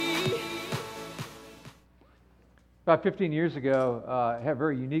About 15 years ago, I had a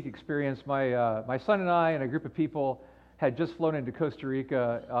very unique experience. My son and I and a group of people had just flown into Costa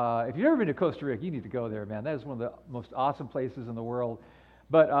Rica. If you've never been to Costa Rica, you need to go there, man. That is one of the most awesome places in the world.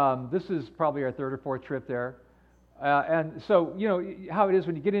 But this is probably our third or fourth trip there. And so, you know how it is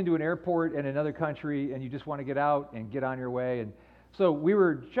when you get into an airport in another country and you just want to get out and get on your way. And so we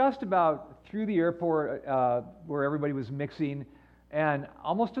were just about through the airport where everybody was mixing and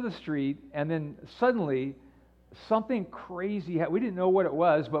almost to the street. And then suddenly something crazy. We didn't know what it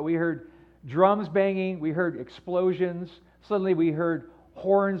was, but we heard drums banging. We heard explosions. Suddenly we heard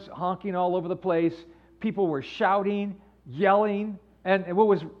horns honking all over the place. People were shouting, yelling. And what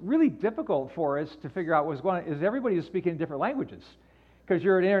was really difficult for us to figure out what was going on is everybody was speaking different languages because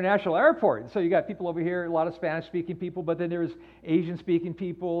you're at an international airport. And so you got people over here, a lot of Spanish-speaking people, but then there's Asian-speaking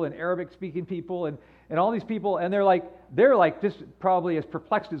people and Arabic-speaking people and all these people, and they're like just probably as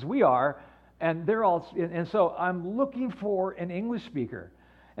perplexed as we are, and they're all, and so I'm looking for an English speaker.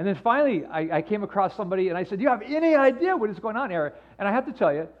 And then finally, I came across somebody, and I said, "Do you have any idea what is going on here?" And I have to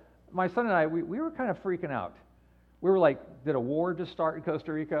tell you, my son and I, we were kind of freaking out. We were like, did a war just start in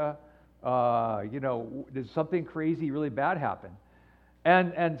Costa Rica? Did something crazy, really bad happen?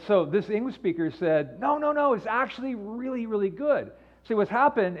 And so this English speaker said, no, it's actually really, really good. See, what's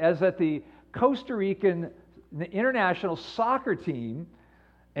happened is that the Costa Rican international soccer team,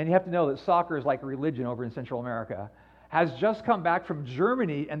 and you have to know that soccer is like a religion over in Central America, has just come back from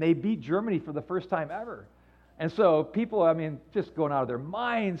Germany, and they beat Germany for the first time ever. And so people, just going out of their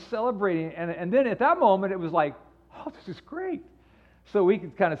minds, celebrating. And then at that moment, it was like, oh, this is great. So we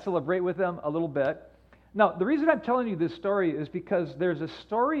could kind of celebrate with them a little bit. Now, the reason I'm telling you this story is because there's a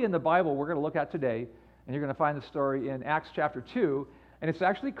story in the Bible we're going to look at today, and you're going to find the story in Acts chapter 2, and it's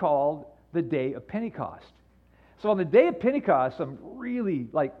actually called the Day of Pentecost. So on the Day of Pentecost, some really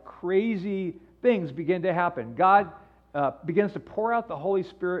crazy things begin to happen. God begins to pour out the Holy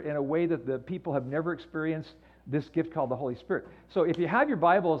Spirit in a way that the people have never experienced this gift called the Holy Spirit. So if you have your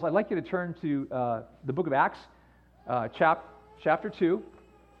Bibles, I'd like you to turn to the book of Acts, chapter 2.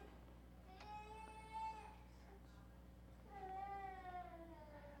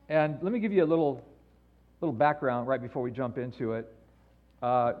 And let me give you a little background right before we jump into it.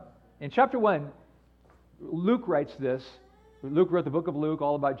 In chapter 1, Luke writes this. Luke wrote the book of Luke,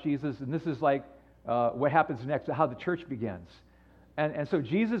 all about Jesus, and this is like what happens next, how the church begins. And so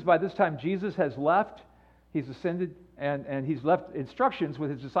Jesus, by this time, Jesus has left. He's ascended, and he's left instructions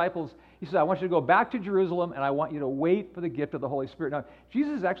with his disciples. He said, I want you to go back to Jerusalem, and I want you to wait for the gift of the Holy Spirit. Now,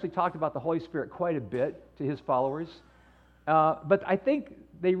 Jesus actually talked about the Holy Spirit quite a bit to his followers. But I think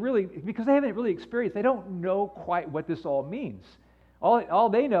they really, because they haven't really experienced, they don't know quite what this all means. All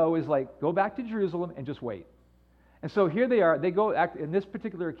they know is go back to Jerusalem and just wait. And so here they are. They go, in this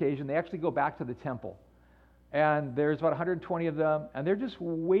particular occasion, they actually go back to the temple. And there's about 120 of them, and they're just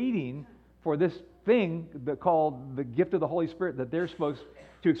waiting for this thing called the gift of the Holy Spirit that they're supposed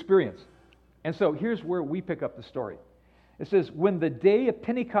to experience. And so here's where we pick up the story. It says, when the day of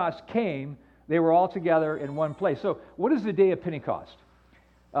Pentecost came, they were all together in one place. So what is the day of Pentecost?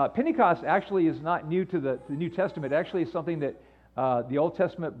 Pentecost actually is not new to the New Testament. It actually is something that the Old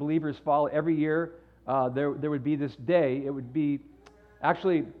Testament believers follow every year. There would be this day. It would be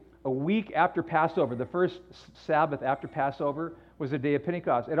actually a week after Passover. The first Sabbath after Passover was the day of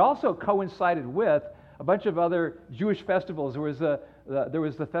Pentecost. It also coincided with a bunch of other Jewish festivals. There was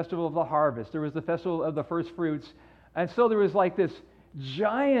the Festival of the Harvest. There was the Festival of the First Fruits. And so there was this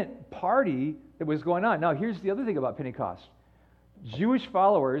giant party that was going on. Now, here's the other thing about Pentecost. Jewish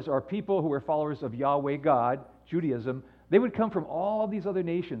followers, or people who were followers of Yahweh God, Judaism, they would come from all these other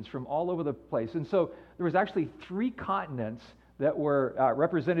nations, from all over the place. And so there was actually 3 continents that were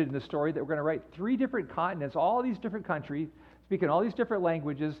represented in the story that we're going to write. 3 different continents, all these different countries, speaking all these different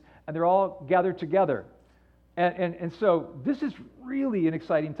languages, and they're all gathered together. And so this is really an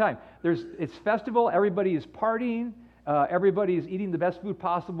exciting time. It's festival, everybody is partying, everybody is eating the best food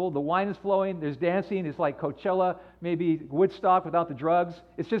possible, the wine is flowing, there's dancing, it's like Coachella, maybe Woodstock without the drugs.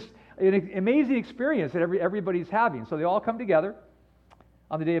 It's just an amazing experience that everybody's having. So they all come together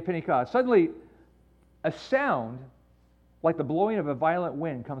on the day of Pentecost. Suddenly, a sound like the blowing of a violent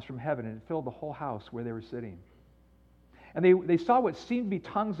wind comes from heaven, and it filled the whole house where they were sitting. And they saw what seemed to be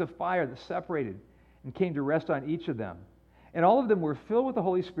tongues of fire that separated and came to rest on each of them. And all of them were filled with the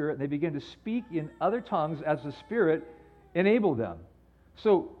Holy Spirit, and they began to speak in other tongues as the Spirit enabled them.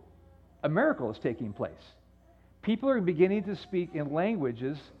 So a miracle is taking place. People are beginning to speak in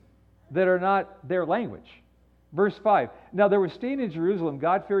languages that are not their language. Verse 5, now there were staying in Jerusalem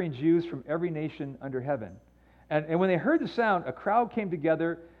God-fearing Jews from every nation under heaven. And when they heard the sound, a crowd came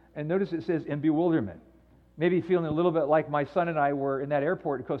together, and notice it says, in bewilderment. Maybe feeling a little bit like my son and I were in that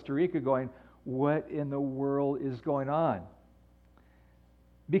airport in Costa Rica going, what in the world is going on?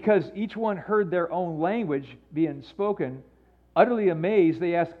 Because each one heard their own language being spoken, utterly amazed,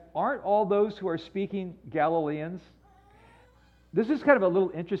 they asked, aren't all those who are speaking Galileans? This is kind of a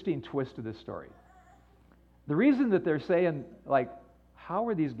little interesting twist to this story. The reason that they're saying, like, how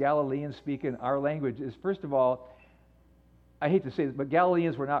are these Galileans speaking our language is, first of all, I hate to say this, but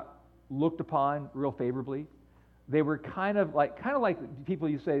Galileans were not looked upon real favorably. They were kind of like people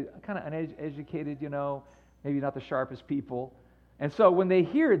you say, kind of uneducated, maybe not the sharpest people. And so when they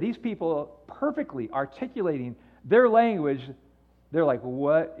hear these people perfectly articulating their language, they're like,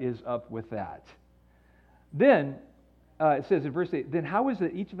 what is up with that? Then it says in verse 8, then how is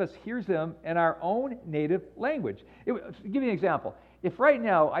it each of us hears them in our own native language? Give you an example. If right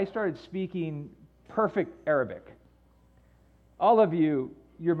now I started speaking perfect Arabic, all of you,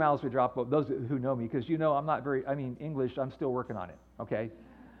 your mouths would drop, those who know me, because English, I'm still working on it, okay?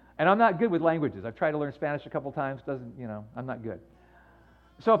 And I'm not good with languages. I've tried to learn Spanish a couple times, I'm not good.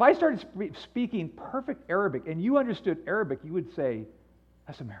 So if I started speaking perfect Arabic and you understood Arabic, you would say,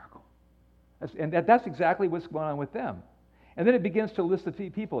 that's a miracle. That's exactly what's going on with them. And then it begins to list the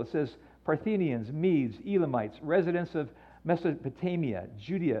people. It says Parthians, Medes, Elamites, residents of Mesopotamia,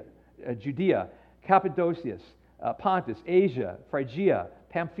 Judea, Cappadocia, Pontus, Asia, Phrygia,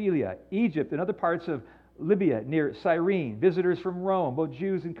 Pamphylia, Egypt, and other parts of Libya near Cyrene, visitors from Rome, both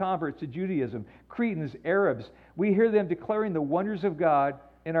Jews and converts to Judaism, Cretans, Arabs. We hear them declaring the wonders of God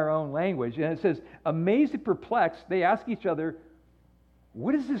in our own language. And it says, amazed and perplexed, they ask each other,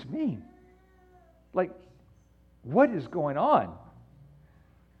 what does this mean? Like, what is going on?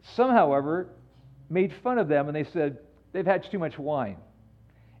 Some, however, made fun of them and they said, they've had too much wine.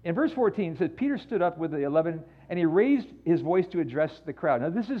 In verse 14, it says, Peter stood up with the 11 and he raised his voice to address the crowd. Now,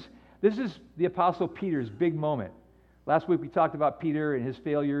 this is the Apostle Peter's big moment. Last week we talked about Peter and his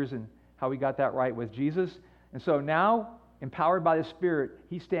failures and how he got that right with Jesus. And so now, empowered by the Spirit,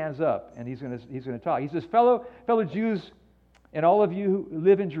 he stands up and he's going to talk. He says, fellow Jews and all of you who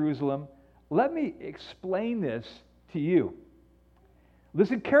live in Jerusalem, let me explain this to you.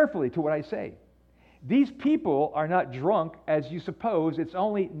 Listen carefully to what I say. These people are not drunk as you suppose. It's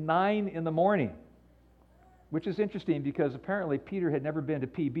only 9 a.m, which is interesting because apparently Peter had never been to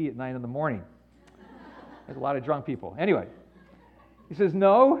PB at 9 a.m. There's a lot of drunk people. Anyway, he says,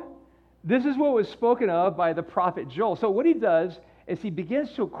 no, this is what was spoken of by the prophet Joel. So what he does is he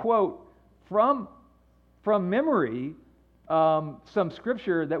begins to quote from memory some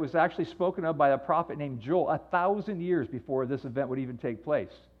scripture that was actually spoken of by a prophet named Joel 1,000 years before this event would even take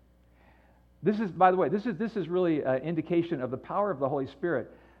place. This is, by the way, this is really an indication of the power of the Holy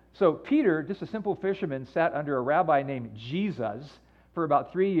Spirit. So Peter, just a simple fisherman, sat under a rabbi named Jesus for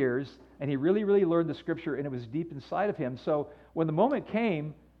about 3 years, and he really, really learned the scripture, and it was deep inside of him. So when the moment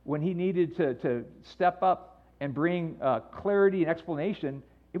came when he needed to step up and bring clarity and explanation,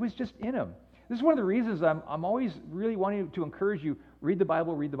 it was just in him. This is one of the reasons I'm always really wanting to encourage you, read the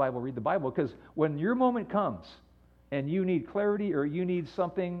Bible, read the Bible, read the Bible, because when your moment comes and you need clarity or you need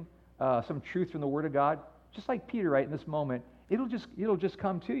something, some truth from the Word of God, just like Peter right in this moment, it'll just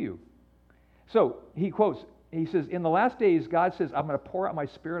come to you. So he quotes, he says, in the last days, God says, I'm going to pour out my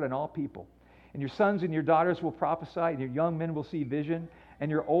Spirit on all people. And your sons and your daughters will prophesy, and your young men will see vision, and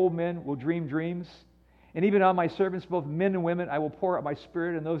your old men will dream dreams. And even on my servants, both men and women, I will pour out my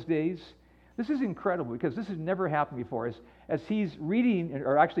Spirit in those days. This is incredible because this has never happened before. As he's reading,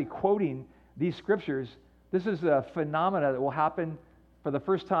 or actually quoting these scriptures, this is a phenomena that will happen for the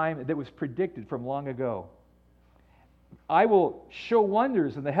first time that was predicted from long ago. I will show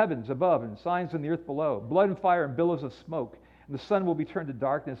wonders in the heavens above and signs in the earth below, blood and fire and billows of smoke. And the sun will be turned to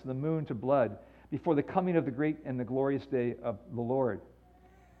darkness and the moon to blood before the coming of the great and the glorious day of the Lord.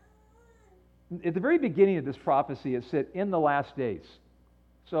 At the very beginning of this prophecy, it said, in the last days.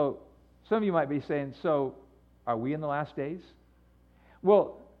 So some of you might be saying, so are we in the last days?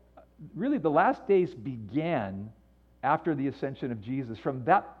 Well, really the last days began after the ascension of Jesus. From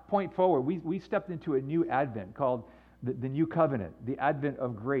that point forward, we stepped into a new advent called the new covenant, the advent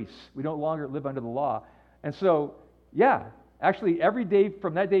of grace. We no longer live under the law. And so, yeah, actually every day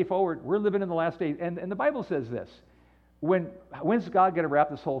from that day forward, we're living in the last days. And the Bible says this. When's God going to wrap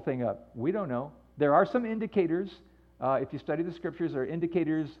this whole thing up? We don't know. There are some indicators. If you study the scriptures, there are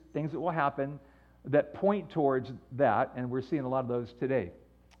indicators, things that will happen that point towards that, and we're seeing a lot of those today.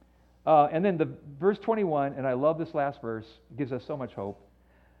 And then the verse 21, and I love this last verse, it gives us so much hope.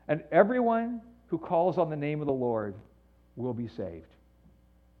 And everyone who calls on the name of the Lord will be saved.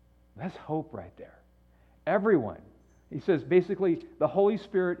 That's hope right there. Everyone He says basically the Holy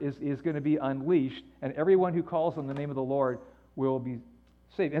Spirit is going to be unleashed, and everyone who calls on the name of the Lord will be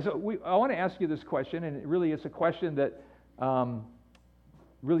saved. And so I want to ask you this question, and it really is a question that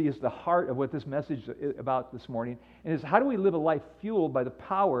really is the heart of what this message is about this morning, and is how do we live a life fueled by the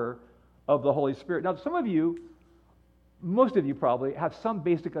power of the Holy Spirit? Now, some of you, most of you probably, have some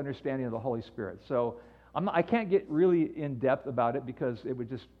basic understanding of the Holy Spirit. So I can't get really in depth about it because it would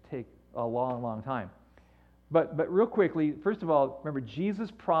just take a long, long time. But real quickly, first of all, remember,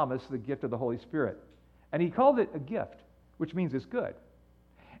 Jesus promised the gift of the Holy Spirit. And he called it a gift, which means it's good.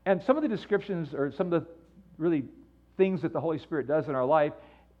 And some of the descriptions or some of the really things that the Holy Spirit does in our life,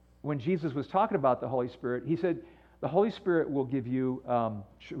 when Jesus was talking about the Holy Spirit, he said, the Holy Spirit will give you,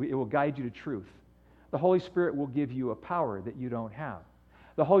 it will guide you to truth. The Holy Spirit will give you a power that you don't have.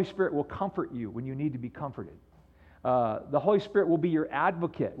 The Holy Spirit will comfort you when you need to be comforted. The Holy Spirit will be your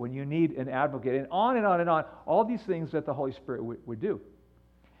advocate when you need an advocate, and on and on and on. All these things that the Holy Spirit would do.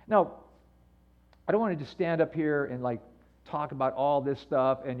 Now, I don't want to just stand up here and talk about all this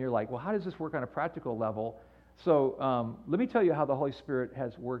stuff, and you're like, well, how does this work on a practical level? So let me tell you how the Holy Spirit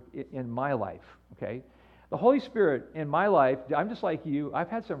has worked in my life, okay? The Holy Spirit in my life, I'm just like you, I've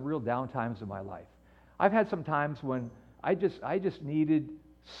had some real down times in my life. I've had some times when I just needed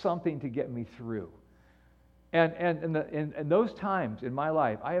something to get me through. And in those times in my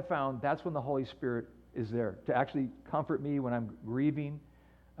life, I have found that's when the Holy Spirit is there to actually comfort me when I'm grieving,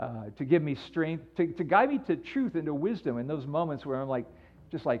 to give me strength, to guide me to truth and to wisdom in those moments where I'm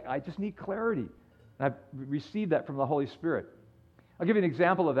I just need clarity. And I've received that from the Holy Spirit. I'll give you an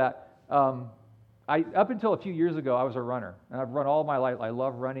example of that. Up until a few years ago, I was a runner, and I've run all my life. I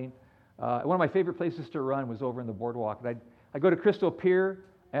love running. One of my favorite places to run was over in the boardwalk. And I'd go to Crystal Pier,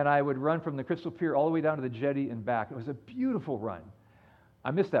 and I would run from the Crystal Pier all the way down to the jetty and back. It was a beautiful run.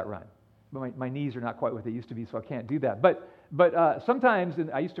 I missed that run. But my knees are not quite what they used to be, so I can't do that. But sometimes,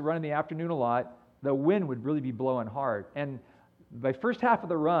 and I used to run in the afternoon a lot, the wind would really be blowing hard. And by first half of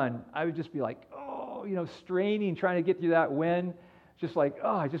the run, I would just be straining, trying to get through that wind.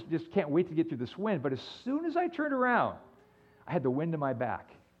 I just can't wait to get through this wind. But as soon as I turned around, I had the wind in my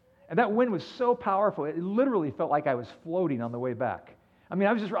back. And that wind was so powerful, it literally felt like I was floating on the way back. I mean,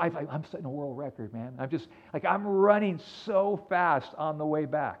 I'm setting a world record, man. I'm running so fast on the way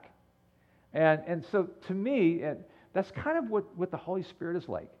back. And so to me, that's kind of what the Holy Spirit is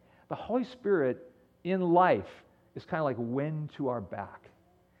like. The Holy Spirit in life is kind of like wind to our back.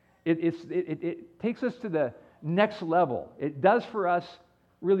 It takes us to the next level. It does for us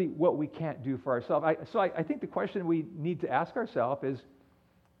really what we can't do for ourselves. I think the question we need to ask ourselves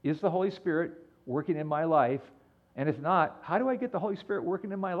is the Holy Spirit working in my life? And if not, how do I get the Holy Spirit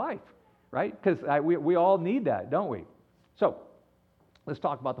working in my life? Right? Because we all need that, don't we? So let's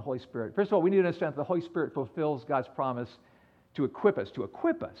talk about the Holy Spirit. First of all, we need to understand that the Holy Spirit fulfills God's promise to equip us.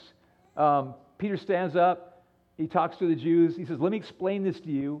 Peter stands up. He talks to the Jews. He says, let me explain this to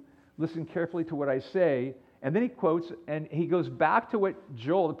you. Listen carefully to what I say. And then he quotes, and he goes back to what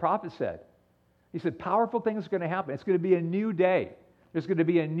Joel, the prophet, said. He said, powerful things are going to happen. It's going to be a new day. There's going to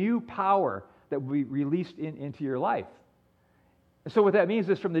be a new power that will be released into your life. And so what that means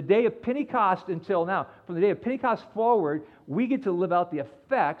is from the day of Pentecost until now, from the day of Pentecost forward, we get to live out the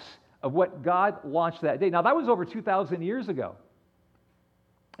effects of what God launched that day. Now, that was over 2,000 years ago.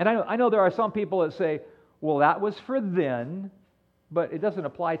 And I know there are some people that say, well, that was for then, but it doesn't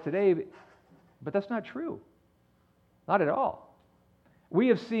apply today. But that's not true. Not at all. We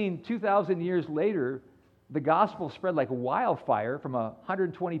have seen 2,000 years later, the gospel spread like wildfire from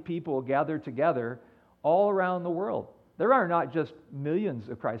 120 people gathered together all around the world. There are not just millions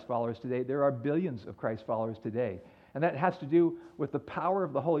of Christ followers today, there are billions of Christ followers today. And that has to do with the power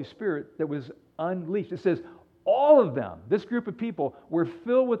of the Holy Spirit that was unleashed. It says all of them, this group of people, were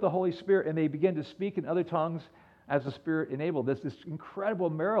filled with the Holy Spirit, and they began to speak in other tongues as the Spirit enabled. This incredible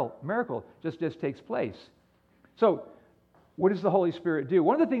miracle just takes place. So, what does the Holy Spirit do?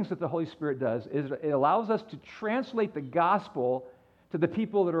 One of the things that the Holy Spirit does is it allows us to translate the gospel to the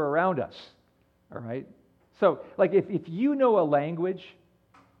people that are around us. All right? So, if you know a language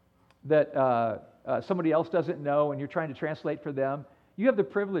that somebody else doesn't know and you're trying to translate for them, you have the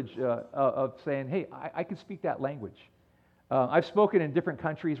privilege of saying, hey, I can speak that language. I've spoken in different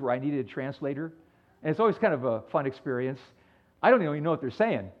countries where I needed a translator, and it's always kind of a fun experience. I don't even know what they're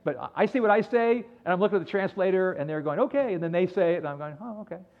saying, but I say what I say, and I'm looking at the translator, and they're going, okay, and then they say it, and I'm going, oh,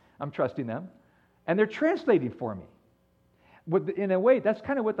 okay. I'm trusting them. And they're translating for me. In a way, that's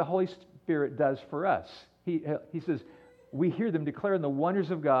kind of what the Holy Spirit does for us. He says, we hear them declaring the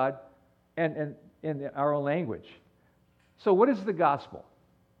wonders of God and in our own language. So what is the gospel?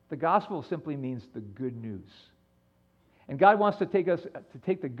 The gospel simply means the good news. And God wants to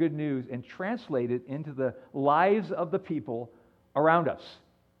take the good news and translate it into the lives of the people around us.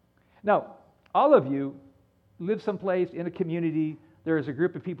 Now, all of you live someplace in a community. There is a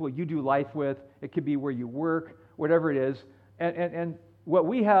group of people you do life with. It could be where you work, whatever it is. And what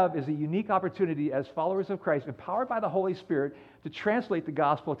we have is a unique opportunity as followers of Christ, empowered by the Holy Spirit, to translate the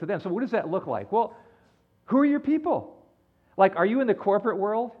gospel to them. So what does that look like? Well, who are your people? Like, are you in the corporate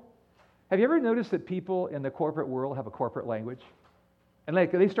world? Have you ever noticed that people in the corporate world have a corporate language? And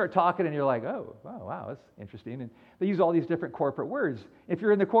like they start talking and you're like, oh, wow, that's interesting. And they use all these different corporate words. If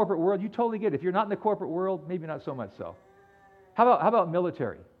you're in the corporate world, you totally get it. If you're not in the corporate world, maybe not so much so. How about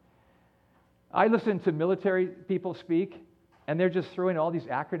military? I listen to military people speak, and they're just throwing all these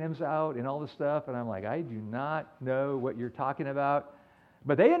acronyms out and all this stuff, and I'm like, I do not know what you're talking about.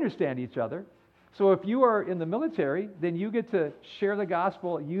 But they understand each other. So if you are in the military, then you get to share the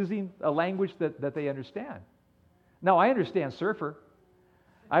gospel using a language that they understand. Now, I understand surfer.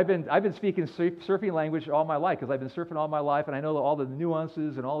 I've been speaking surfing language all my life because I've been surfing all my life, and I know all the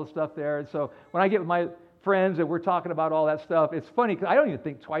nuances and all the stuff there. And so when I get with my friends and we're talking about all that stuff, it's funny because I don't even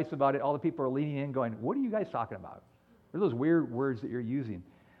think twice about it. All the people are leaning in going, what are you guys talking about? What are those weird words that you're using?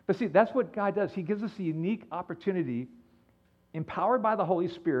 But see, that's what God does. He gives us a unique opportunity, empowered by the Holy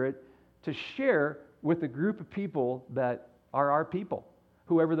Spirit, to share with a group of people that are our people,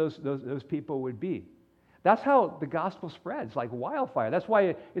 whoever those people would be. That's how the gospel spreads like wildfire. That's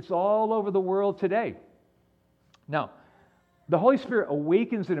why it's all over the world today. Now, the Holy Spirit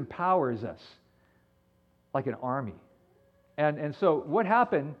awakens and empowers us like an army. And so what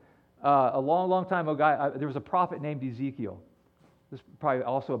happened a long time ago, there was a prophet named Ezekiel. This is probably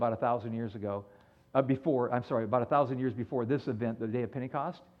also about 1,000 years ago, about 1,000 years before this event, the day of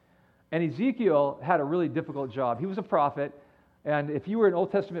Pentecost. And Ezekiel had a really difficult job. He was a prophet, and if you were an Old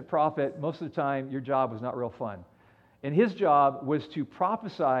Testament prophet, most of the time your job was not real fun. And his job was to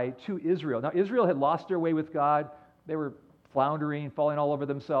prophesy to Israel. Now, Israel had lost their way with God. They were floundering, falling all over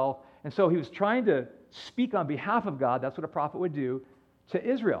themselves. And so he was trying to speak on behalf of God. That's what a prophet would do to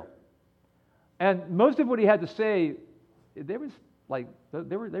Israel. And most of what he had to say, they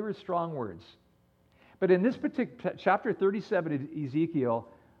were strong words. But in this particular chapter 37 of Ezekiel,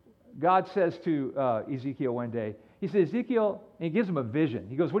 God says to Ezekiel one day, he said, Ezekiel, and he gives him a vision.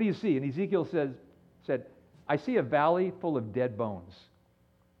 He goes, what do you see? And Ezekiel said, I see a valley full of dead bones.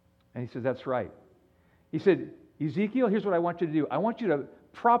 And he says, that's right. He said, Ezekiel, here's what I want you to do. I want you to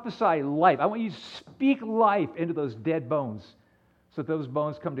prophesy life. I want you to speak life into those dead bones so that those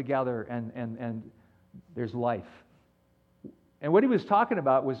bones come together and there's life. And what he was talking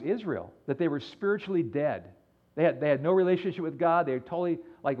about was Israel, that they were spiritually dead. They had no relationship with God. They had totally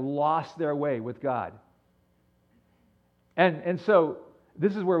lost their way with God. And so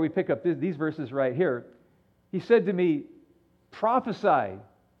this is where we pick up these verses right here. He said to me, prophesy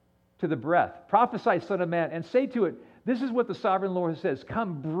to the breath. Prophesy, Son of Man, and say to it, this is what the sovereign Lord says.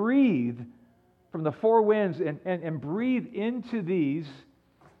 Come breathe from the four winds and breathe into these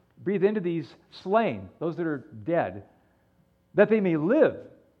slain, those that are dead, that they may live.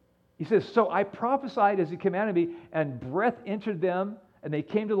 He says, so I prophesied as he commanded me, and breath entered them, and they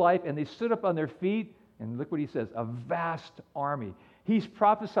came to life, and they stood up on their feet, and look what he says, a vast army. He's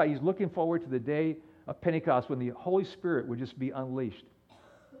prophesied, he's looking forward to the day of Pentecost when the Holy Spirit would just be unleashed.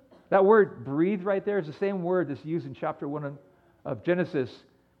 That word breathe right there is the same word that's used in chapter 1 of Genesis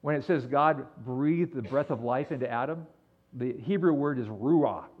when it says God breathed the breath of life into Adam. The Hebrew word is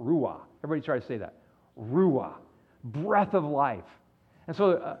ruah. Everybody try to say that. Ruah, breath of life. And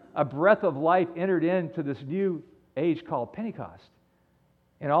so a breath of life entered into this new age called Pentecost.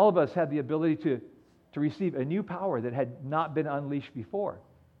 And all of us had the ability to receive a new power that had not been unleashed before.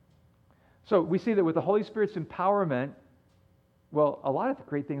 So we see that with the Holy Spirit's empowerment, well, a lot of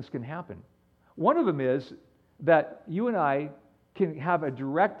great things can happen. One of them is that you and I can have a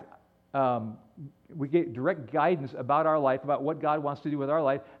direct guidance about our life, about what God wants to do with our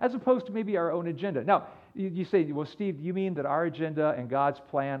life, as opposed to maybe our own agenda. Now, you say, well, Steve, do you mean that our agenda and God's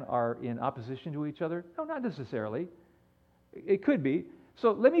plan are in opposition to each other? No, not necessarily. It could be.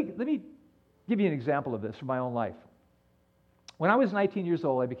 So let me give you an example of this from my own life. When I was 19 years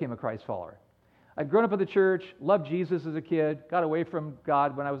old, I became a Christ follower. I'd grown up in the church, loved Jesus as a kid, got away from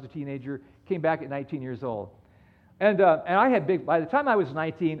God when I was a teenager, came back at 19 years old. And I had by the time I was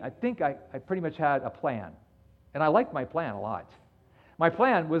 19, I think I pretty much had a plan. And I liked my plan a lot. My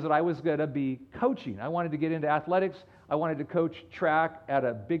plan was that I was going to be coaching. I wanted to get into athletics. I wanted to coach track at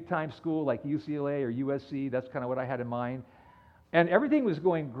a big-time school like UCLA or USC. That's kind of what I had in mind. And everything was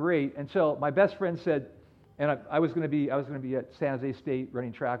going great until my best friend said, and I was going to be at San Jose State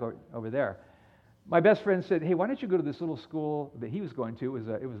running track over there. my best friend said, hey, why don't you go to this little school that he was going to?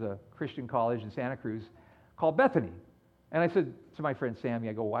 It was a Christian college in Santa Cruz called Bethany. And I said to my friend Sammy,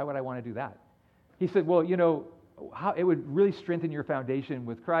 I go, why would I want to do that? He said, well, how it would really strengthen your foundation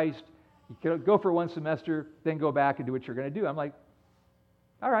with Christ. You could go for one semester, then go back and do what you're going to do. I'm like,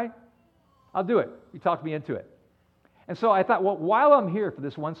 all right, I'll do it. You talked me into it. And so I thought, well, while I'm here for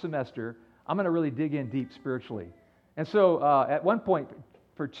this one semester, I'm going to really dig in deep spiritually. And so at one point,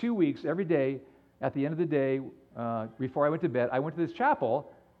 for 2 weeks, every day, at the end of the day, before I went to bed, I went to this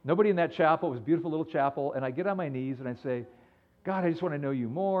chapel. Nobody in that chapel. It was a beautiful little chapel. And I get on my knees and I say, God, I just want to know you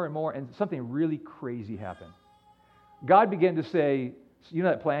more and more. And something really crazy happened. God began to say, you know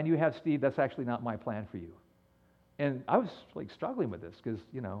that plan you have, Steve? That's actually not my plan for you. And I was like struggling with this because,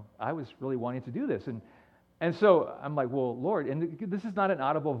 I was really wanting to do this. And so I'm like, well, Lord, and this is not an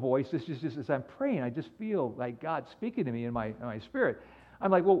audible voice. This is just as I'm praying, I just feel like God speaking to me in my spirit. I'm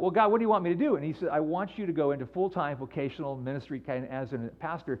like, well, God, what do you want me to do? And he said, I want you to go into full-time vocational ministry kind of as a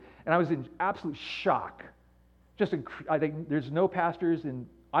pastor. And I was in absolute shock. I think there's no pastors in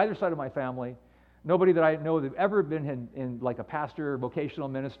either side of my family. Nobody that I know that have ever been in like a pastor or vocational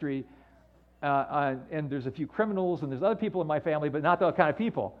ministry. And there's a few criminals and there's other people in my family, but not that kind of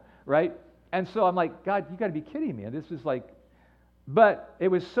people, right? And so I'm like, God, you got to be kidding me. And this is like, but it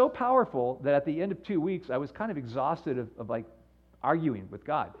was so powerful that at the end of 2 weeks, I was kind of exhausted of like arguing with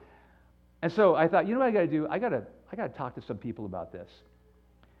God. And so I thought, you know what I got to do? I got to talk to some people about this.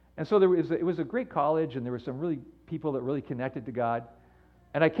 And so it was a great college, and there were some really people that really connected to God.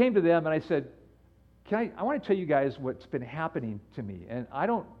 And I came to them and I said, I want to tell you guys what's been happening to me. And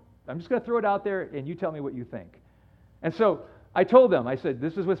I'm just going to throw it out there and you tell me what you think. And so I told them, I said,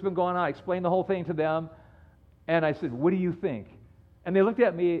 this is what's been going on. I explained the whole thing to them. And I said, what do you think? And they looked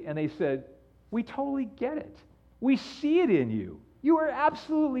at me and they said, we totally get it. We see it in you. You are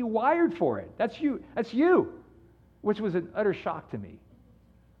absolutely wired for it. That's you. That's you. Which was an utter shock to me.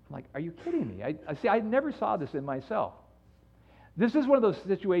 I'm like, are you kidding me? I never saw this in myself. This is one of those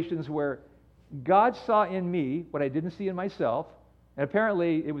situations where God saw in me what I didn't see in myself, and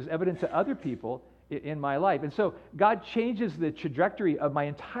apparently it was evident to other people in my life. And so God changes the trajectory of my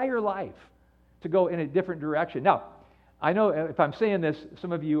entire life to go in a different direction. Now, I know if I'm saying this,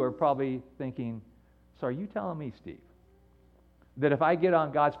 some of you are probably thinking, so are you telling me, Steve, that if I get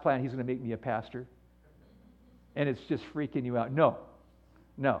on God's plan, He's going to make me a pastor? And it's just freaking you out? No.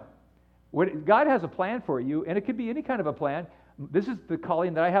 God has a plan for you, and it could be any kind of a plan. This is the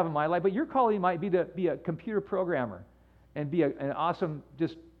calling that I have in my life, but your calling might be to be a computer programmer and be an awesome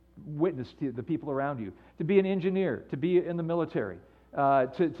just witness to the people around you, to be an engineer, to be in the military,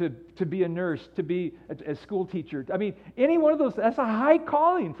 to be a nurse, to be a school teacher. I mean, any one of those, that's a high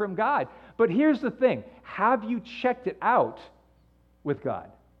calling from God. But here's the thing. Have you checked it out with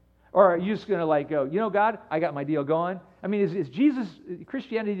God? Or are you just going to go, God, I got my deal going? I mean, is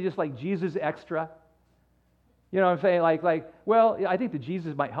Christianity just like Jesus extra? You know what I'm saying? Well, I think that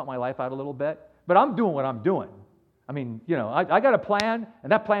Jesus might help my life out a little bit, but I'm doing what I'm doing. I mean, I got a plan,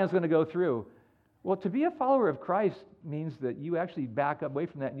 and that plan's going to go through. Well, to be a follower of Christ means that you actually back away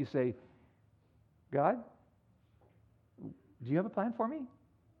from that and you say, God, do you have a plan for me?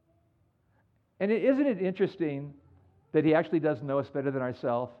 And isn't it interesting that He actually does know us better than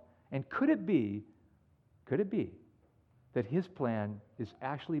ourselves? And could it be that His plan is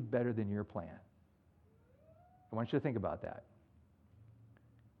actually better than your plan? I want you to think about that.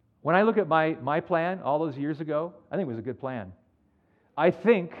 When I look at my plan all those years ago, I think it was a good plan. I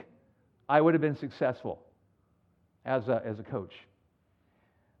think I would have been successful as a coach.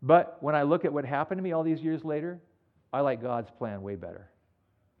 But when I look at what happened to me all these years later, I like God's plan way better.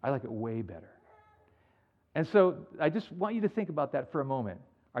 I like it way better. And so I just want you to think about that for a moment.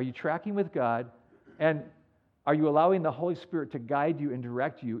 Are you tracking with God? And are you allowing the Holy Spirit to guide you and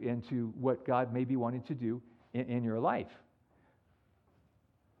direct you into what God may be wanting to do in your life?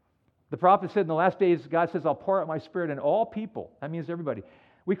 The prophet said in the last days, God says, I'll pour out my Spirit on all people. That means everybody.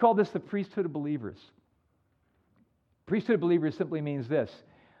 We call this the priesthood of believers. Priesthood of believers simply means this.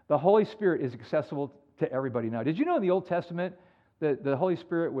 The Holy Spirit is accessible to everybody now. Did you know in the Old Testament that the Holy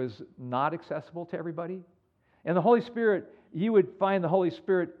Spirit was not accessible to everybody? In the Holy Spirit, you would find the Holy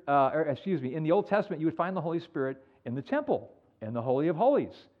Spirit, in the Old Testament, you would find the Holy Spirit in the temple, in the Holy of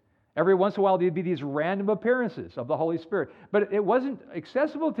Holies. Every once in a while, there'd be these random appearances of the Holy Spirit. But it wasn't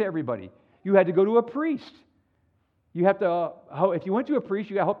accessible to everybody. You had to go to a priest. You have to, if you went to a priest,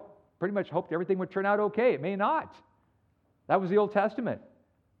 you pretty much hoped everything would turn out okay. It may not. That was the Old Testament.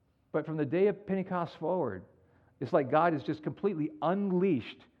 But from the day of Pentecost forward, it's like God has just completely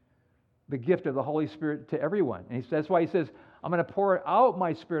unleashed the gift of the Holy Spirit to everyone. And that's why He says, I'm going to pour out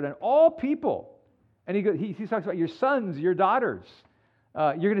my Spirit on all people. And he talks about your sons, your daughters.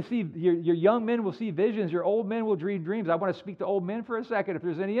 You're going to see, your young men will see visions, your old men will dream dreams. I want to speak to old men for a second, if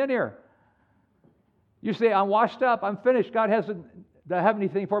there's any in here. You say, I'm washed up, I'm finished, God doesn't have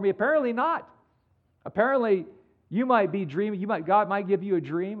anything for me. Apparently not. Apparently, you might be dreaming, God might give you a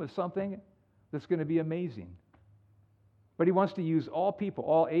dream of something that's going to be amazing. But he wants to use all people,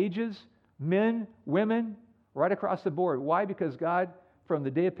 all ages, men, women, right across the board. Why? Because God, from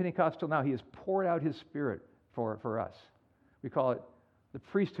the day of Pentecost till now, he has poured out his Spirit for us. We call it the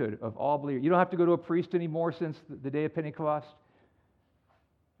priesthood of all believers. You don't have to go to a priest anymore since the day of Pentecost.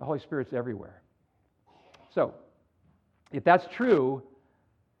 The Holy Spirit's everywhere. So, if that's true,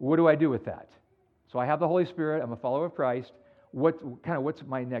 what do I do with that? So I have the Holy Spirit, I'm a follower of Christ. What's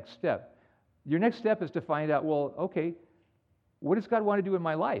my next step? Your next step is to find out, well, okay, what does God want to do in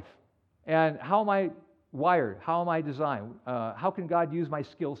my life? And how am I wired? How am I designed? How can God use my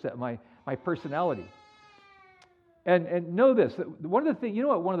skill set, my personality? And know this, that one of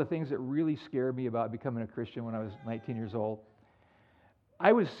the things that really scared me about becoming a Christian when I was 19 years old?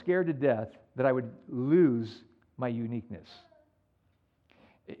 I was scared to death that I would lose my uniqueness.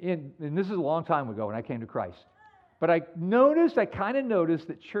 And this is a long time ago when I came to Christ. But I kind of noticed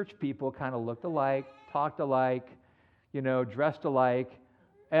that church people kind of looked alike, talked alike, dressed alike.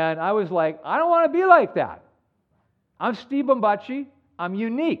 And I was like, I don't want to be like that. I'm Steve Bombachi. I'm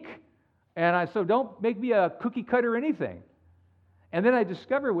unique. So don't make me a cookie cutter or anything. And then I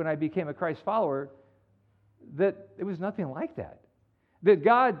discovered when I became a Christ follower that it was nothing like that. That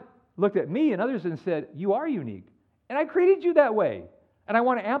God looked at me and others and said, you are unique. And I created you that way. And I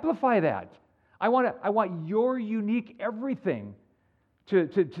want to amplify that. I want your unique everything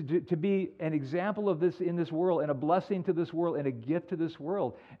to be an example of this in this world and a blessing to this world and a gift to this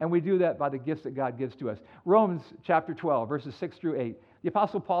world. And we do that by the gifts that God gives to us. Romans chapter 12, verses 6 through 8. The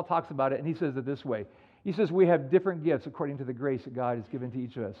Apostle Paul talks about it, and he says it this way. He says, we have different gifts according to the grace that God has given to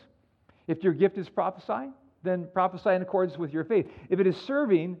each of us. If your gift is prophesying, then prophesy in accordance with your faith. If it is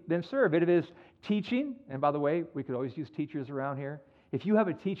serving, then serve. If it is teaching, and by the way, we could always use teachers around here. If you have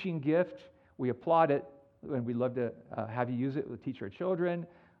a teaching gift, we applaud it, and we'd love to have you use it to teach our children,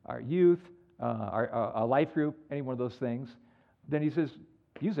 our youth, our life group, any one of those things. Then he says,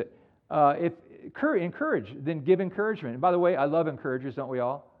 use it. If encourage, then give encouragement. And by the way, I love encouragers, don't we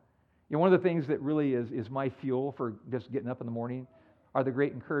all? One of the things that really is my fuel for just getting up in the morning are the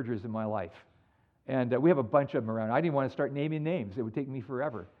great encouragers in my life. And we have a bunch of them around. I didn't want to start naming names. It would take me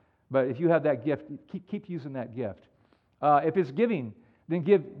forever. But if you have that gift, keep using that gift. If it's giving, then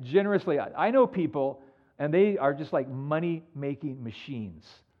give generously. I know people, and they are just like money-making machines.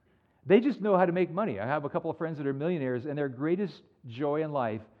 They just know how to make money. I have a couple of friends that are millionaires, and their greatest joy in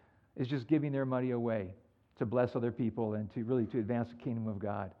life is just giving their money away to bless other people and to advance the kingdom of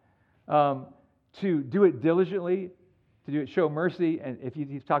God. To do it diligently, to do it, show mercy, and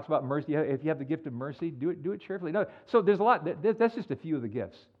he talks about mercy, if you have the gift of mercy, do it cheerfully. No, so there's a lot. That's just a few of the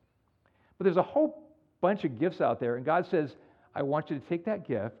gifts. But there's a whole bunch of gifts out there, and God says, I want you to take that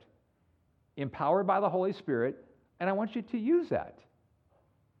gift, empowered by the Holy Spirit, and I want you to use that.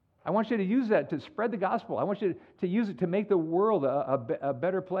 I want you to use that to spread the gospel. I want you to use it to make the world a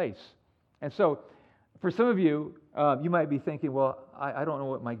better place. And so, for some of you, you might be thinking, well, I don't know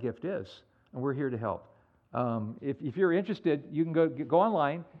what my gift is, and we're here to help. If you're interested, you can go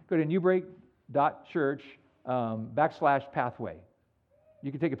online, go to newbreak.church /pathway.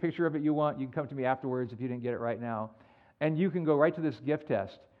 You can take a picture of it you want. You can come to me afterwards if you didn't get it right now. And you can go right to this gift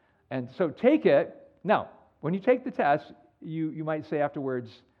test. And so take it. Now, when you take the test, you might say afterwards,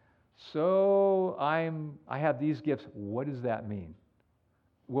 so I have these gifts. What does that mean?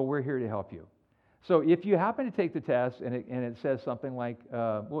 Well, we're here to help you. So if you happen to take the test and it says something like,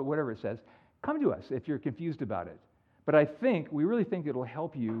 whatever it says, come to us if you're confused about it. But we really think it'll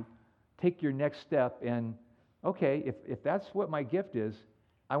help you take your next step and, okay, if that's what my gift is,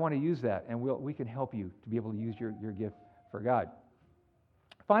 I want to use that, and we can help you to be able to use your gift for God.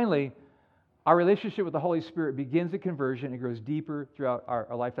 Finally, our relationship with the Holy Spirit begins at conversion and grows deeper throughout our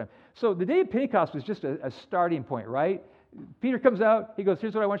lifetime. So the day of Pentecost was just a starting point, right? Peter comes out, he goes,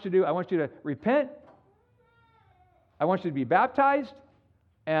 here's what I want you to do. I want you to repent. I want you to be baptized.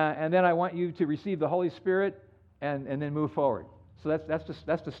 And then I want you to receive the Holy Spirit and then move forward. So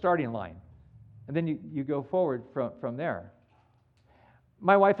that's the starting line. And then you go forward from there.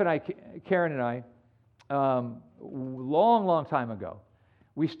 My wife and I, Karen and I, long time ago,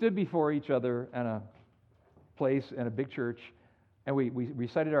 we stood before each other in a place in a big church, and we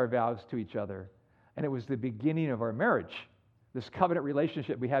recited our vows to each other. And it was the beginning of our marriage, this covenant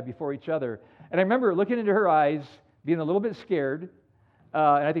relationship we had before each other. And I remember looking into her eyes, being a little bit scared,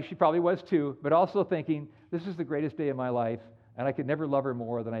 and I think she probably was too, but also thinking, this is the greatest day of my life, and I could never love her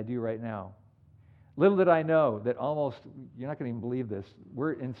more than I do right now. Little did I know that almost, you're not going to even believe this,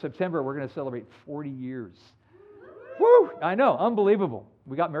 in September, we're going to celebrate 40 years. Woo! I know, unbelievable.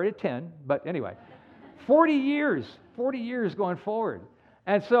 We got married at 10, but anyway, 40 years going forward.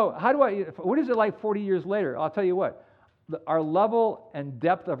 And so what is it like 40 years later? I'll tell you what, our level and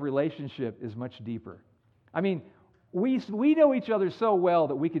depth of relationship is much deeper. I mean, we know each other so well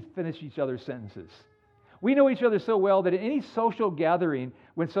that we could finish each other's sentences. We know each other so well that in any social gathering,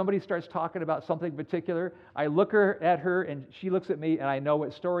 when somebody starts talking about something particular, I look at her and she looks at me and I know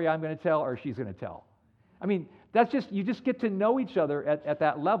what story I'm going to tell or she's going to tell. I mean, you just get to know each other at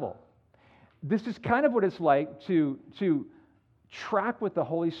that level. This is kind of what it's like to track with the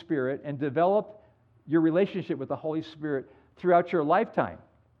Holy Spirit and develop your relationship with the Holy Spirit throughout your lifetime.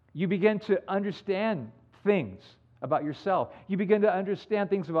 You begin to understand things about yourself. You begin to understand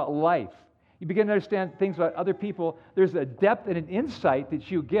things about life. You begin to understand things about other people. There's a depth and an insight that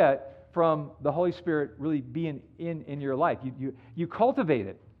you get from the Holy Spirit really being in your life. You cultivate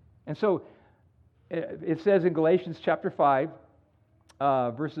it. And so it says in Galatians chapter 5,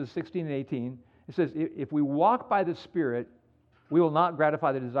 verses 16 and 18, it says, if we walk by the Spirit, we will not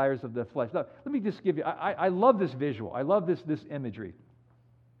gratify the desires of the flesh. Now, let me just give you, I love this visual. I love this imagery.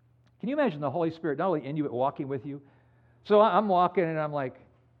 Can you imagine the Holy Spirit not only in you, but walking with you? So I'm walking and I'm like,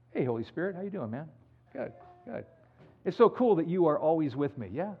 hey, Holy Spirit, how you doing, man? Good. It's so cool that you are always with me.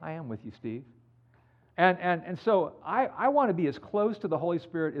 Yeah, I am with you, Steve. And so I want to be as close to the Holy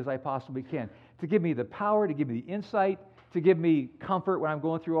Spirit as I possibly can, to give me the power, to give me the insight, to give me comfort when I'm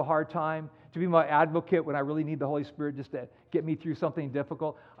going through a hard time, to be my advocate when I really need the Holy Spirit just to get me through something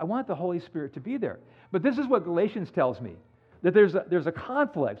difficult. I want the Holy Spirit to be there. But this is what Galatians tells me, that there's a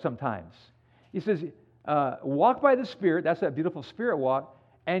conflict sometimes. He says, walk by the Spirit, that's that beautiful Spirit walk,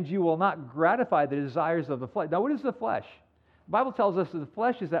 and you will not gratify the desires of the flesh. Now, what is the flesh? The Bible tells us that the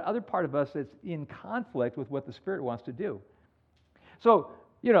flesh is that other part of us that's in conflict with what the Spirit wants to do. So,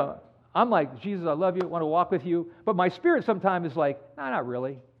 I'm like, Jesus, I love you, I want to walk with you, but my spirit sometimes is like, no, not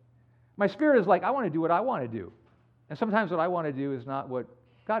really. My spirit is like, I want to do what I want to do. And sometimes what I want to do is not what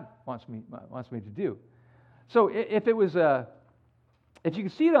God wants me to do. So if you can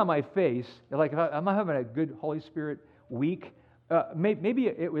see it on my face, like if I'm having a good Holy Spirit week, maybe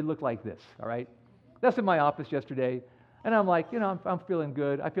it would look like this, all right? That's in my office yesterday, and I'm like, I'm feeling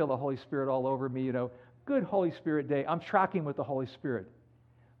good. I feel the Holy Spirit all over me, good Holy Spirit day. I'm tracking with the Holy Spirit.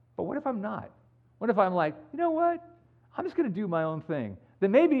 But what if I'm not? What if I'm like, you know what? I'm just going to do my own thing. Then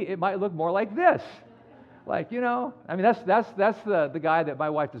maybe it might look more like this. Like, that's the guy that my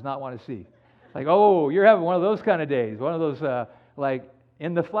wife does not want to see. Like, oh, you're having one of those kind of days, one of those like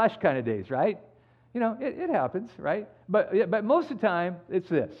in the flesh kind of days, right? It happens, right? But most of the time, it's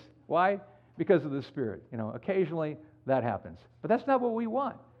this. Why? Because of the Spirit. Occasionally that happens. But that's not what we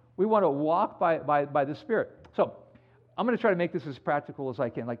want. We want to walk by the Spirit. So I'm going to try to make this as practical as I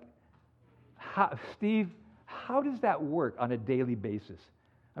can. Like, Steve, how does that work on a daily basis?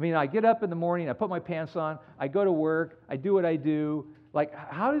 I mean, I get up in the morning, I put my pants on, I go to work, I do what I do. Like,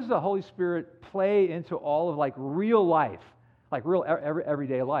 how does the Holy Spirit play into all of, like, real life, like real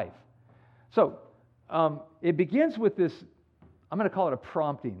everyday life? So it begins with this, I'm going to call it a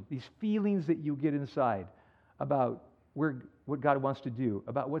prompting, these feelings that you get inside about what God wants to do,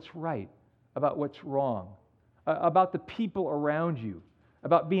 about what's right, about what's wrong, about the people around you,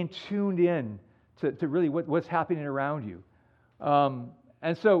 about being tuned in to really what's happening around you.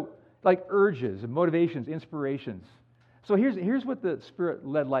 And so, like urges and motivations, inspirations. So here's what the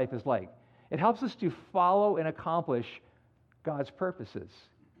Spirit-led life is like. It helps us to follow and accomplish God's purposes.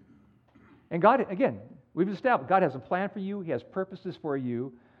 And God, again, we've established God has a plan for you. He has purposes for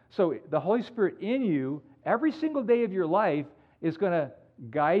you. So the Holy Spirit in you, every single day of your life, is going to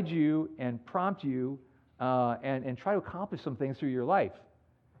guide you and prompt you and try to accomplish some things through your life.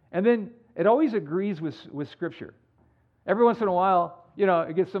 And then it always agrees with Scripture. Every once in a while,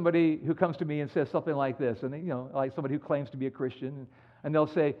 it gets somebody who comes to me and says something like this, and like somebody who claims to be a Christian, and they'll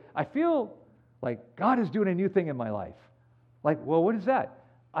say, I feel like God is doing a new thing in my life. Like, well, what is that?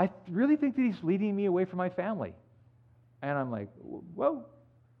 I really think that He's leading me away from my family. And I'm like, whoa,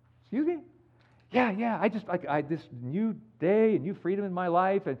 excuse me? Yeah, I this new day, a new freedom in my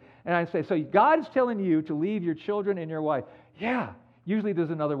life. And I say, so God is telling you to leave your children and your wife. Yeah, usually there's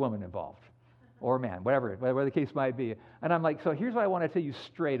another woman involved. Or man, whatever the case might be. And I'm like, so here's what I want to tell you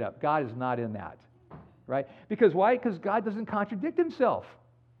straight up. God is not in that, right? Because why? Because God doesn't contradict Himself,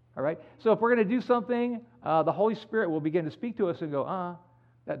 all right? So if we're going to do something, the Holy Spirit will begin to speak to us and go,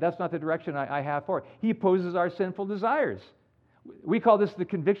 that's not the direction I have for it. He opposes our sinful desires. We call this the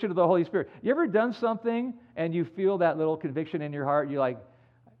conviction of the Holy Spirit. You ever done something and you feel that little conviction in your heart? You're like,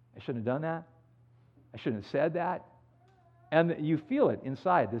 I shouldn't have done that. I shouldn't have said that. And you feel it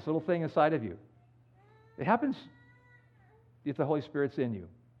inside, this little thing inside of you. It happens if the Holy Spirit's in you.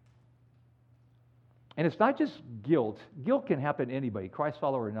 And it's not just guilt. Guilt can happen to anybody, Christ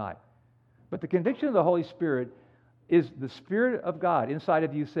follower or not. But the conviction of the Holy Spirit is the Spirit of God inside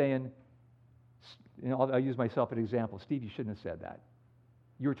of you saying, I'll use myself as an example. Steve, you shouldn't have said that.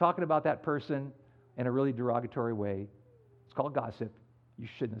 You were talking about that person in a really derogatory way. It's called gossip. You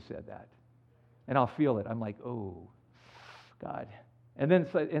shouldn't have said that. And I'll feel it. I'm like, oh, God. And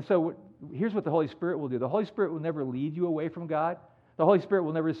so here's what the Holy Spirit will do. The Holy Spirit will never lead you away from God. The Holy Spirit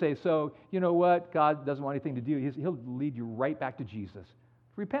will never say, so, you know what? God doesn't want anything to do. He'll lead you right back to Jesus.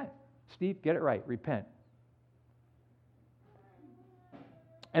 Repent. Steve, get it right. Repent.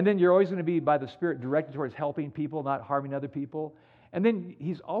 And then you're always going to be, by the Spirit, directed towards helping people, not harming other people. And then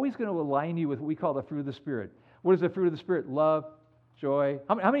He's always going to align you with what we call the fruit of the Spirit. What is the fruit of the Spirit? Love, joy.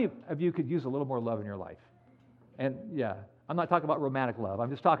 How many of you could use a little more love in your life? And yeah, I'm not talking about romantic love. I'm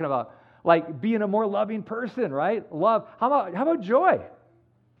just talking about like being a more loving person, right? Love. How about joy?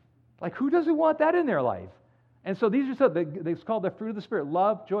 Like who doesn't want that in their life? And so these are something it's called the fruit of the Spirit: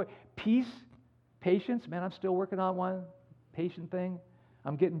 love, joy, peace, patience. Man, I'm still working on one patient thing.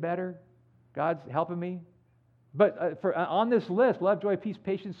 I'm getting better. God's helping me. But on this list, love, joy, peace,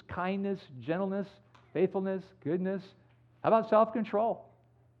 patience, kindness, gentleness, faithfulness, goodness. How about self-control?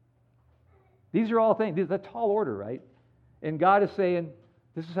 These are all things. That's a tall order, right? And God is saying,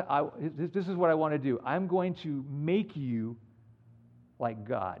 this is what I want to do. I'm going to make you like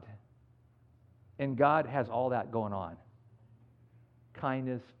God. And God has all that going on.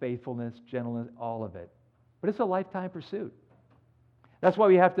 Kindness, faithfulness, gentleness, all of it. But it's a lifetime pursuit. That's why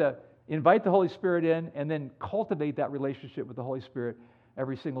we have to invite the Holy Spirit in and then cultivate that relationship with the Holy Spirit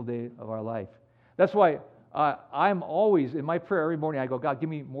every single day of our life. That's why I'm always, in my prayer every morning, I go, God, give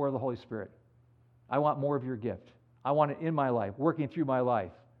me more of the Holy Spirit. I want more of your gift. I want it in my life, working through my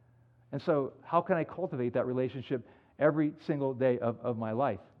life. And so how can I cultivate that relationship every single day of my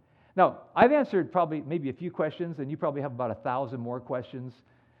life? Now, I've answered probably maybe a few questions, and you probably have about 1,000 more questions.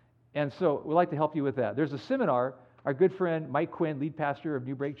 And so we'd like to help you with that. There's a seminar. Our good friend Mike Quinn, lead pastor of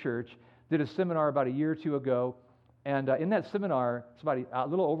New Break Church, did a seminar about a year or two ago. And in that seminar, it's about a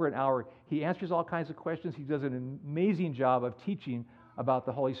little over an hour, he answers all kinds of questions. He does an amazing job of teaching about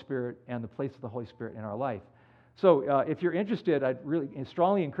the Holy Spirit and the place of the Holy Spirit in our life. So if you're interested, I'd really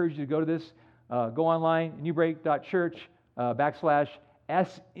strongly encourage you to go to this. Go online, newbreak.church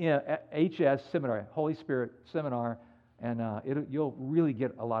 /HS seminar, Holy Spirit seminar, and you'll really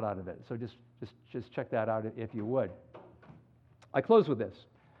get a lot out of it. So just check that out if you would. I close with this.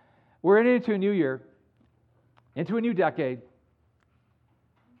 We're into a new year, into a new decade.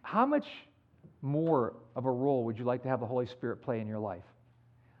 How much more of a role would you like to have the Holy Spirit play in your life?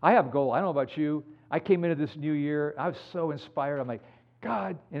 I have a goal. I don't know about you. I came into this new year. I was so inspired. I'm like,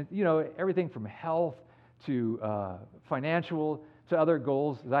 God, and everything from health to financial to other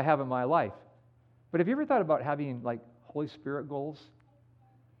goals that I have in my life. But have you ever thought about having like Holy Spirit goals?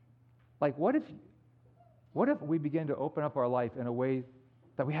 Like what if we begin to open up our life in a way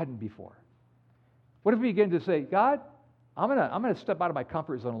that we hadn't before? What if we begin to say, God, I'm gonna step out of my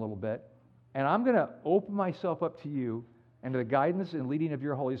comfort zone a little bit, and I'm gonna open myself up to you and to the guidance and leading of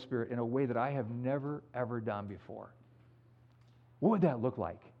your Holy Spirit in a way that I have never, ever done before. What would that look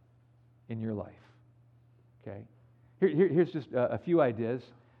like in your life? Okay? Here's just a few ideas.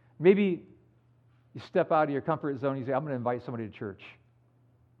 Maybe you step out of your comfort zone and you say, I'm going to invite somebody to church.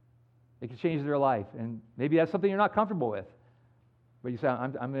 It can change their life. And maybe that's something you're not comfortable with. But you say,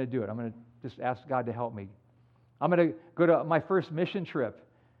 I'm going to do it. I'm going to just ask God to help me. I'm going to go to my first mission trip.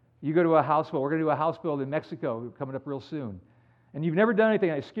 You go to a house build. We're going to do a house build in Mexico coming up real soon. And you've never done anything,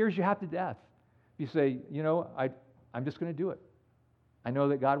 and it scares you half to death. You say, I'm just going to do it. I know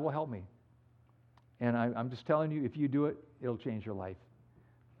that God will help me. And I'm just telling you, if you do it, it'll change your life.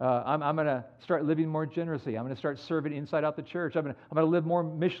 I'm going to start living more generously. I'm going to start serving inside out the church. I'm going to live more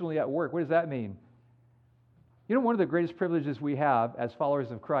missionally at work. What does that mean? One of the greatest privileges we have as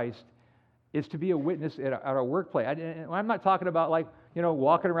followers of Christ is to be a witness at our workplace. I'm not talking about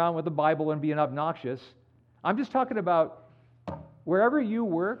walking around with the Bible and being obnoxious. I'm just talking about wherever you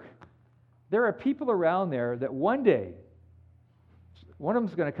work, there are people around there that one day, one of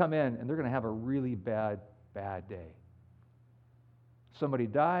them's going to come in and they're going to have a really bad day. Somebody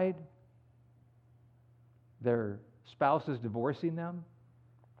died. Their spouse is divorcing them.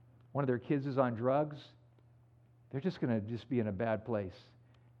 One of their kids is on drugs. They're just going to be in a bad place.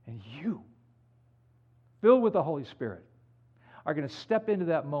 And you, filled with the Holy Spirit, are going to step into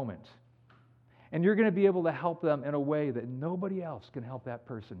that moment. And you're going to be able to help them in a way that nobody else can help that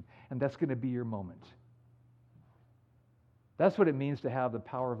person. And that's going to be your moment. That's what it means to have the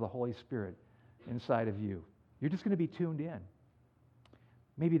power of the Holy Spirit inside of you. You're just going to be tuned in.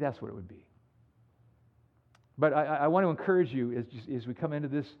 Maybe that's what it would be. But I want to encourage you as we come into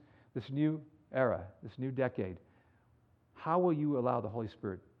this new era, this new decade, how will you allow the Holy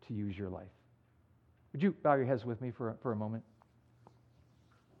Spirit to use your life? Would you bow your heads with me for a moment?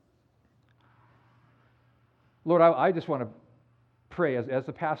 Lord, I just want to pray, as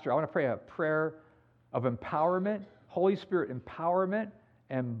the pastor, I want to pray a prayer of empowerment, Holy Spirit empowerment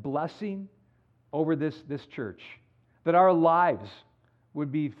and blessing over this church. That our lives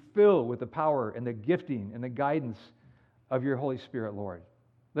would be filled with the power and the gifting and the guidance of your Holy Spirit, Lord.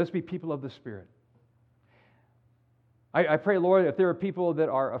 Let's be people of the Spirit. I pray, Lord, if there are people that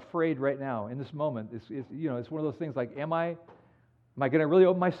are afraid right now in this moment, it's one of those things like, am I going to really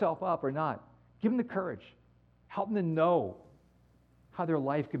open myself up or not? Give them the courage. Help them to know how their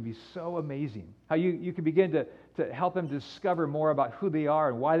life can be so amazing. How you can begin to help them discover more about who they are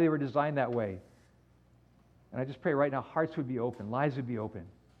and why they were designed that way. And I just pray right now, hearts would be open, lives would be open.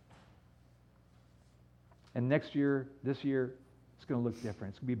 And next year, this year, it's going to look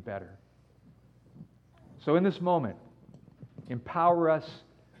different. It's going to be better. So in this moment, empower us.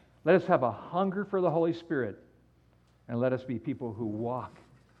 Let us have a hunger for the Holy Spirit. And let us be people who walk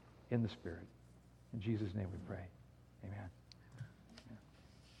in the Spirit. In Jesus' name we pray. Amen.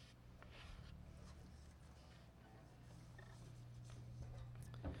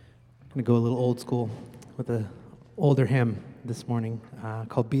 I'm going to go a little old school with an older hymn this morning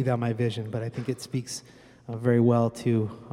called Be Thou My Vision, but I think it speaks very well to